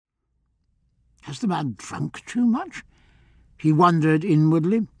Has the man drunk too much? He wondered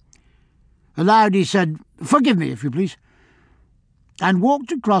inwardly. Aloud he said, "Forgive me, if you please," and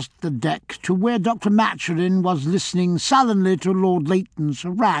walked across the deck to where Dr. Maturin was listening sullenly to Lord Leighton's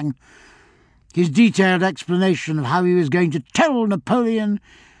harangue, his detailed explanation of how he was going to tell Napoleon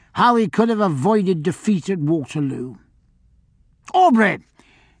how he could have avoided defeat at Waterloo. "Aubrey!"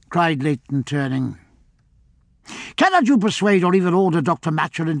 cried Leighton, turning. "Cannot you persuade or even order Dr.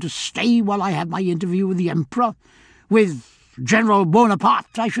 Maturin to stay while I have my interview with the Emperor? With General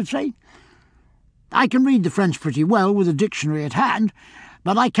Bonaparte, I should say. I can read the French pretty well with a dictionary at hand,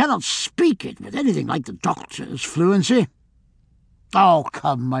 but I cannot speak it with anything like the doctor's fluency." "Oh,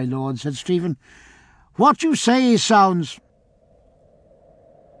 come, my lord," said Stephen. "What you say sounds—"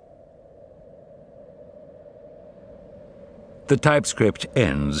 The typescript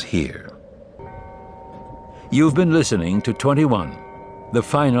ends here. You've been listening to 21, The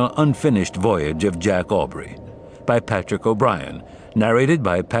Final Unfinished Voyage of Jack Aubrey, by Patrick O'Brien, narrated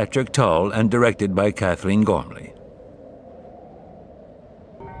by Patrick Tull and directed by Kathleen Gormley.